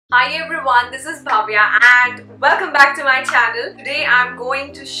Hi everyone, this is Bhavya and welcome back to my channel. Today I'm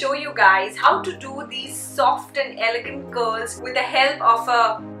going to show you guys how to do these soft and elegant curls with the help of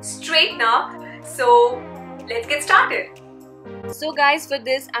a straightener. So let's get started. So guys, for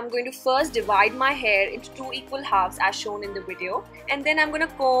this I'm going to first divide my hair into two equal halves as shown in the video, and then I'm going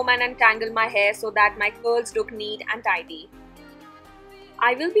to comb and untangle my hair so that my curls look neat and tidy.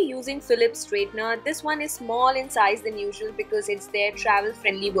 I will be using Philips straightener. This one is small in size than usual because it's their travel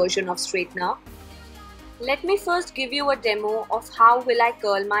friendly version of straightener. Let me first give you a demo of how will I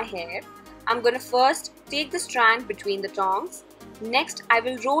curl my hair. I'm gonna first take the strand between the tongs. Next I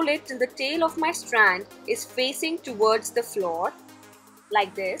will roll it till the tail of my strand is facing towards the floor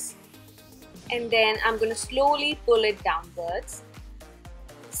like this, and then I'm gonna slowly pull it downwards.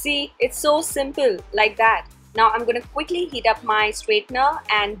 See, it's so simple like that. Now I'm going to quickly heat up my straightener,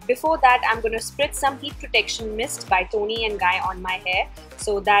 and before that I'm going to spritz some heat protection mist by Tony & Guy on my hair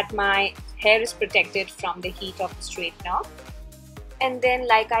so that my hair is protected from the heat of the straightener. And then,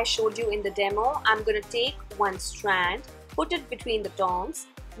 like I showed you in the demo, I'm going to take one strand, put it between the tongs,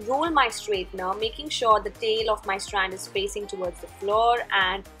 roll my straightener making sure the tail of my strand is facing towards the floor,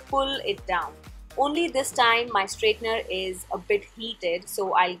 and pull it down. Only this time my straightener is a bit heated,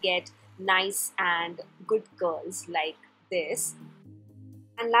 so I'll get nice and good curls like this,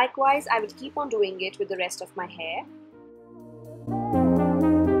 and likewise I will keep on doing it with the rest of my hair.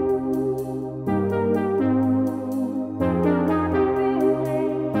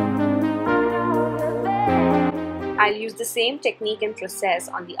 I'll use the same technique and process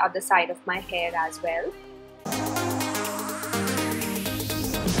on the other side of my hair as well.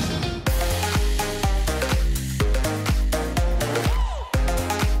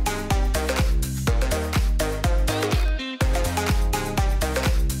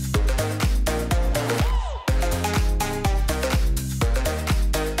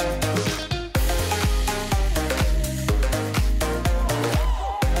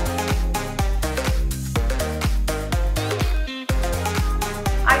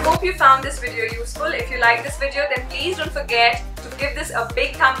 I hope you found this video useful. If you like this video, then please don't forget to give this a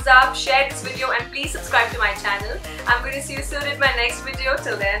big thumbs up, share this video, and please subscribe to my channel. I'm going to see you soon in my next video.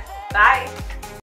 Till then, bye.